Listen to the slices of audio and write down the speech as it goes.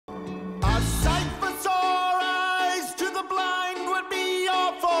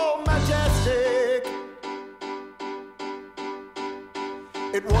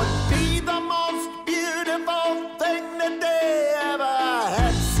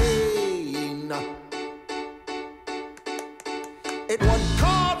It would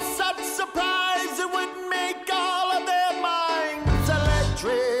cause such surprise, it would make all of their minds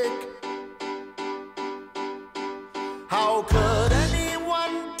electric. How could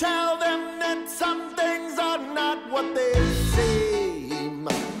anyone tell them that some things are not what they seem?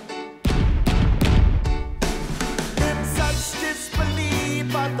 In such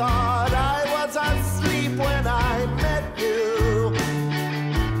disbelief, I thought I was asleep when I met you.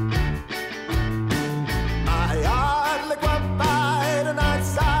 I hardly qualified and I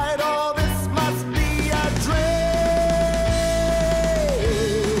sighed, oh, this must be a dream.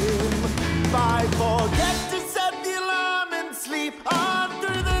 If I forget to set the alarm and sleep on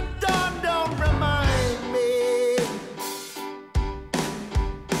through the dawn, don't remind me.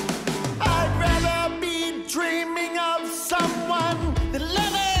 I'd rather be dreaming of someone than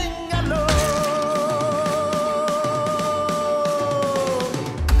living alone.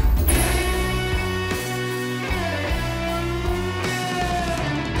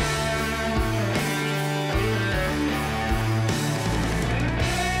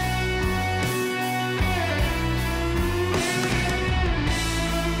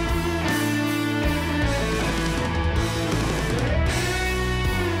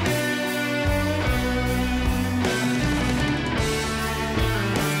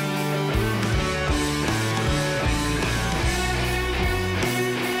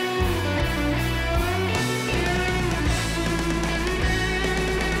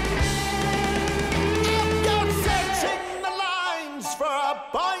 If you're searching the lines for a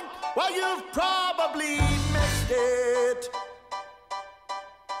point, well, you've probably missed it.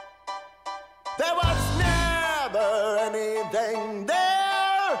 There was never anything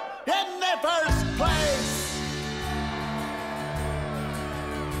there in the first